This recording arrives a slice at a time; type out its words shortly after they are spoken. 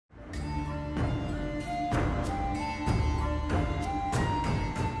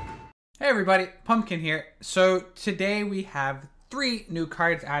Hey everybody, Pumpkin here. So today we have 3 new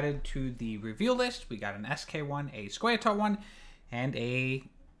cards added to the reveal list. We got an SK one, a Squareto one, and a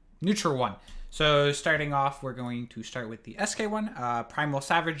neutral one. So starting off, we're going to start with the SK one, Primal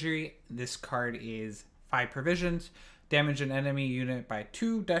Savagery. This card is 5 provisions, damage an enemy unit by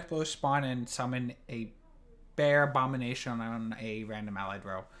 2, death blow, spawn, and summon a bear abomination on a random allied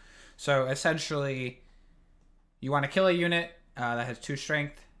row. So essentially, you want to kill a unit that has 2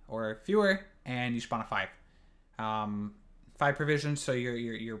 strength or fewer, and you spawn a 5. 5 provisions, so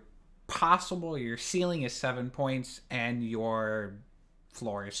your ceiling is 7 points, and your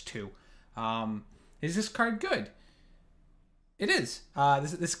floor is 2. Is this card good? It is.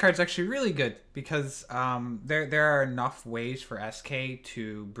 This card's actually really good because there are enough ways for SK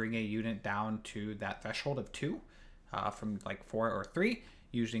to bring a unit down to that threshold of 2 from like 4 or 3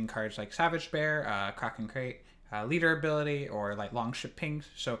 using cards like Savage Bear, Kraken Crate, leader ability, or like long ship pings.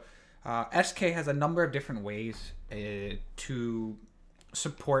 So SK has a number of different ways to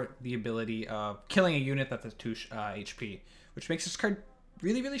support the ability of killing a unit that has 2 HP, which makes this card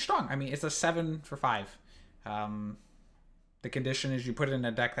really, really strong. I mean, it's a 7 for 5. The condition is you put it in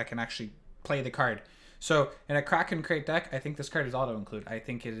a deck that can actually play the card. So in a Kraken Crate deck, I think this card is auto-include. I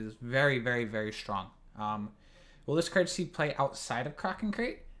think it is very, very, very strong. Will this card see play outside of Kraken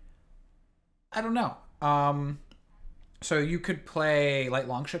Crate? I don't know. So you could play light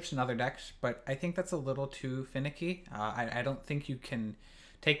longships in other decks, but I think that's a little too finicky. I don't think you can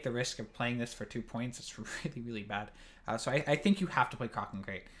take the risk of playing this for 2 points. It's really, really bad. So I think you have to play Kraken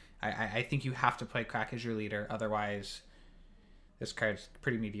Crate. I think you have to play Krak as your leader. Otherwise, this card's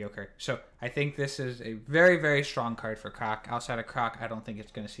pretty mediocre. So I think this is a very, very strong card for Krak. Outside of Krak, I don't think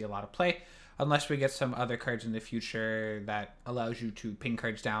it's going to see a lot of play unless we get some other cards in the future that allows you to ping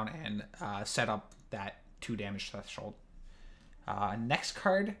cards down and set up that 2 damage threshold. Next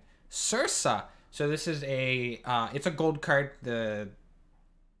card, Sursa. So this is it's a gold card. The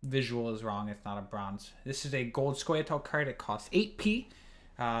visual is wrong. It's not a bronze. This is a gold Squareto card. It costs 8p,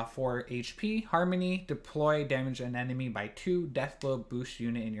 4 HP. Harmony, deploy, damage an enemy by 2. Death blow, boost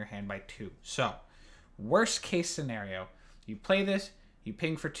unit in your hand by 2. So, worst case scenario, you play this, you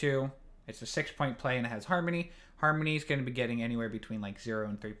ping for 2. It's a 6-point play and it has Harmony. Harmony is going to be getting anywhere between like 0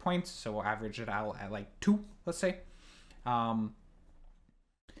 and 3 points. So we'll average it out at like 2, let's say.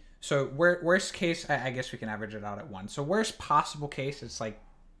 So worst case, I guess we can average it out at 1. So worst possible case, it's like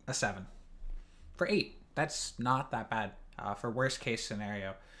a 7 for 8. That's not that bad for worst case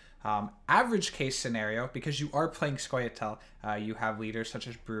scenario. Average case scenario, because you are playing Scoia'tael, you have leaders such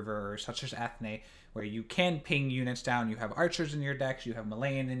as Brewer or such as Ethne, where you can ping units down. You have archers in your decks, you have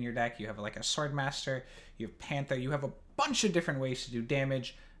Malayan in your deck, you have like a Swordmaster, you have Panther, you have a bunch of different ways to do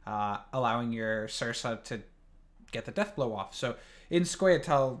damage, allowing your Sursa to get the death blow off. So in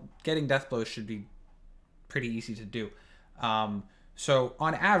Scoia'tael, getting death blows should be pretty easy to do. So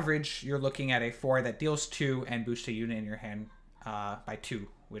on average, you're looking at a 4 that deals 2 and boosts a unit in your hand by 2,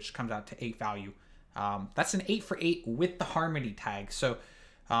 which comes out to 8 value. That's an 8 for 8 with the Harmony tag. So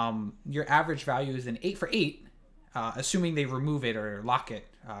your average value is an 8 for 8, assuming they remove it or lock it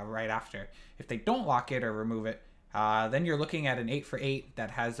right after. If they don't lock it or remove it, then you're looking at an 8 for 8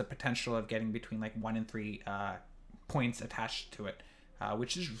 that has the potential of getting between like 1 and 3 points attached to it,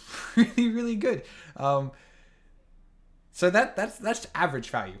 which is really, really good. So that's average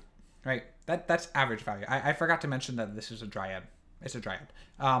value, right? That's average value. I forgot to mention that this is a Dryad. It's a Dryad.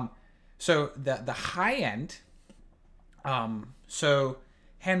 So the high end, so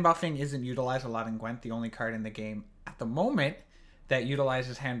hand buffing isn't utilized a lot in Gwent. The only card in the game at the moment that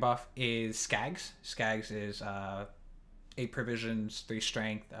utilizes hand buff is Skags. Skags is 8 provisions, 3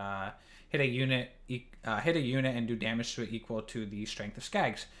 strength. Hit a unit and do damage to it equal to the strength of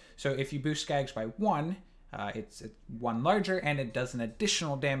Skags. So if you boost Skags by 1, it's 1 larger, and it does an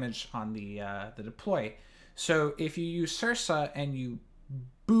additional damage on the deploy. So if you use Sursa and you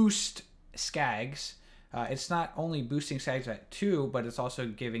boost Skags, it's not only boosting Skags at 2, but it's also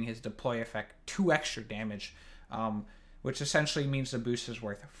giving his deploy effect 2 extra damage, which essentially means the boost is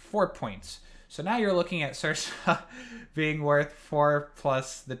worth 4 points. So now you're looking at Sursa being worth 4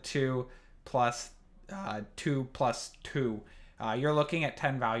 plus the 2 plus 2 plus 2. You're looking at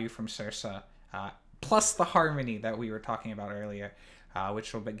 10 value from Sursa, plus the Harmony that we were talking about earlier,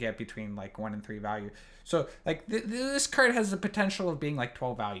 which will get between like 1 and 3 value. So like this card has the potential of being like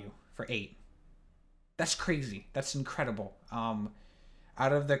 12 value for 8. That's crazy. That's incredible.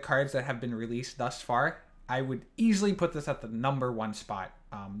 Out of the cards that have been released thus far, I would easily put this at the #1 spot.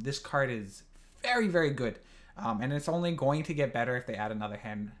 This card is very, very good. And it's only going to get better if they add another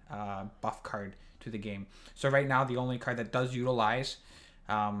hand buff card to the game. So right now, the only card that does utilize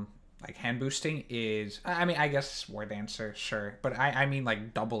like hand boosting is, I mean, I guess War Dancer, sure, but I mean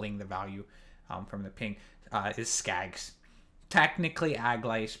like doubling the value from the ping is Skags. Technically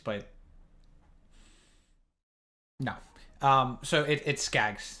Aglice, but no. So it's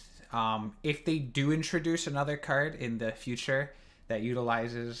Skags. If they do introduce another card in the future that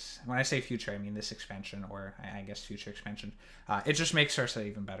utilizes, when I say future, I mean this expansion, or I guess future expansion, it just makes Ursa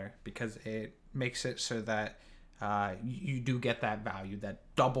even better, because it makes it so that you do get that value, that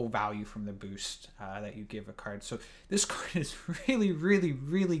double value from the boost that you give a card. So this card is really, really,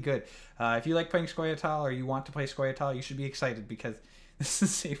 really good. If you like playing Scoia'tael, or you want to play Scoia'tael, you should be excited, because this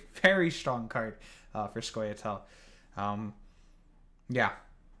is a very strong card for Scoia'tael. Yeah.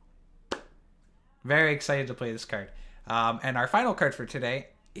 Very excited to play this card. And our final card for today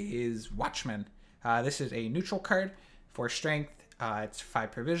is Watchman. This is a neutral card for strength. It's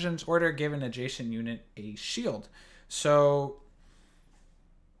 5 provisions. Order, give an adjacent unit a shield. So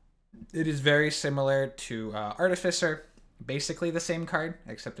it is very similar to Artificer. Basically the same card,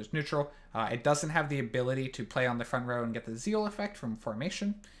 except it's neutral. It doesn't have the ability to play on the front row and get the Zeal effect from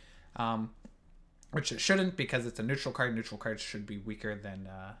formation. Which it shouldn't, because it's a neutral card. Neutral cards should be weaker than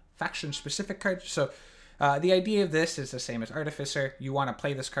faction-specific cards. So the idea of this is the same as Artificer. You want to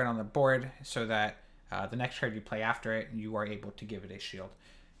play this card on the board so that the next card you play after it, you are able to give it a shield.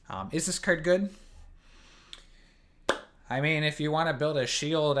 Is this card good? I mean, if you want to build a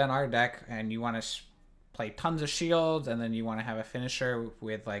shield NR deck and you want to play tons of shields, and then you want to have a finisher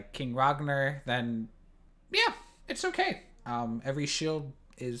with like King Ragnar, then yeah, it's okay. Every shield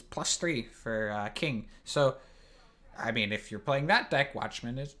is +3 for King. So, I mean, if you're playing that deck,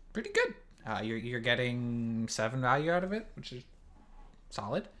 Watchman is pretty good. You're getting 7 value out of it, which is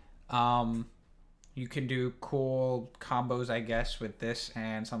solid. You can do cool combos, I guess, with this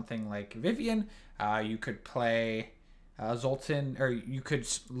and something like Vivian. You could play Zoltan, or you could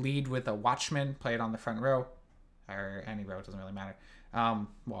lead with a Watchman, play it on the front row, or any row, it doesn't really matter.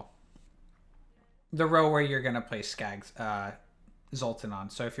 Well, the row where you're going to play Skags, Zoltan on.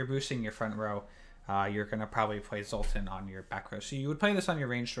 So if you're boosting your front row, you're going to probably play Zoltan on your back row. So you would play this on your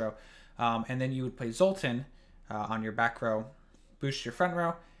ranged row, and then you would play Zoltan on your back row, boost your front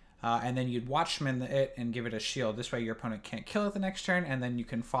row, and then you'd Watchman it and give it a shield. This way your opponent can't kill it the next turn, and then you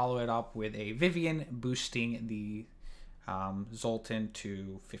can follow it up with a Vivian, boosting the Zoltan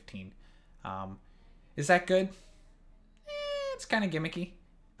to 15. Is that good? It's kind of gimmicky.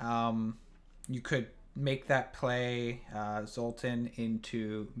 You could make that play Zoltan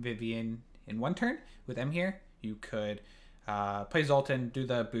into Vivian in 1 turn with M here. You could play Zoltan, do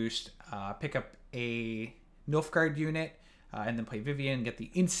the boost, pick up a Nilfgaard unit, and then play Vivian, get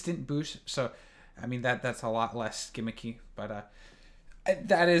the instant boost. So, I mean, that's a lot less gimmicky, but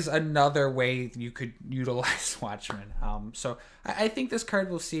that is another way you could utilize Watchman. So I think this card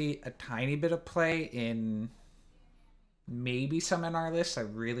will see a tiny bit of play in maybe some NR lists. I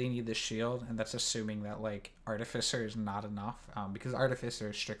really need the shield, and that's assuming that like Artificer is not enough, because Artificer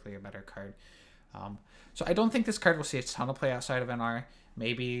is strictly a better card. So I don't think this card will see a ton of play outside of NR.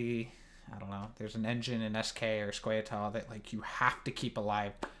 Maybe, I don't know, there's an engine in SK or Scoia'tael that like you have to keep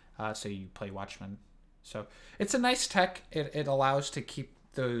alive, so you play Watchman. So it's a nice tech. It allows to keep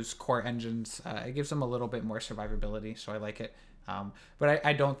those core engines. It gives them a little bit more survivability, so I like it. But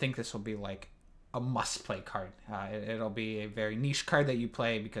I don't think this will be like a must-play card. It'll be a very niche card that you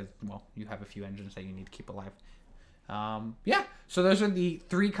play because, well, you have a few engines that you need to keep alive. Yeah, so those are the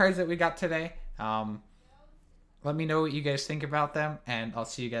 3 cards that we got today. Let me know what you guys think about them, and I'll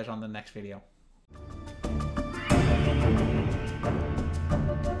see you guys on the next video.